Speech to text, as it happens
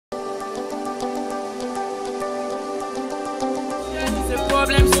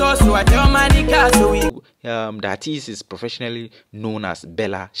problem so I tell my nigga so we. The artist is professionally known as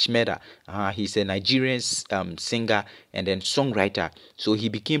Shmurda. He's a Nigerian singer and then songwriter. So he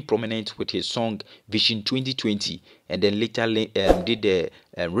became prominent with his song Vision 2020, and then later did the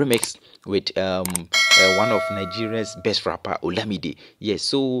remix with one of Nigeria's best rapper, Olamide. Yes,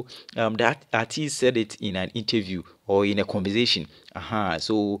 so that artist said it in an interview or in a conversation.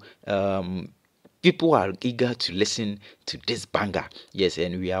 People are eager to listen to this banger. Yes,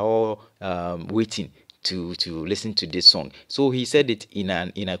 and we are all waiting to listen to this song. So he said it in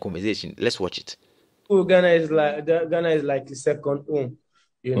a conversation. Let's watch it. Oh, Ghana is like the second home.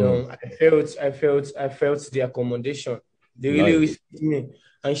 You know, I felt the accommodation. They really received me.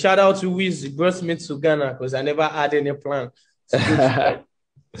 And shout out to Wiz, brought me to Ghana because I never had any plan to go to Ghana.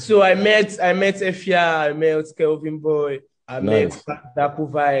 So I met Efia, I met Kelvin Boy, I met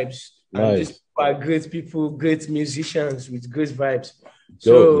Daku Vibes. And these people are great people, great musicians with great vibes.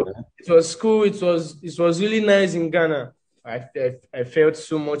 So it was cool. It was really nice in Ghana. I felt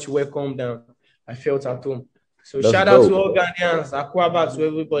so much welcome down. I felt at home. So shout out to all Ghanaians, Akwaba to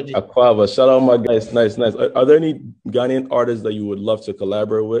everybody. Akwaba, shout out my guys. Nice. Are there any Ghanaian artists that you would love to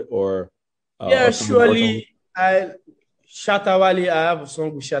collaborate with, or? Yeah, surely. Shatta Wale. I have a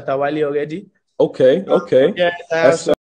song with Shatta Wale already. Okay. Yes, I have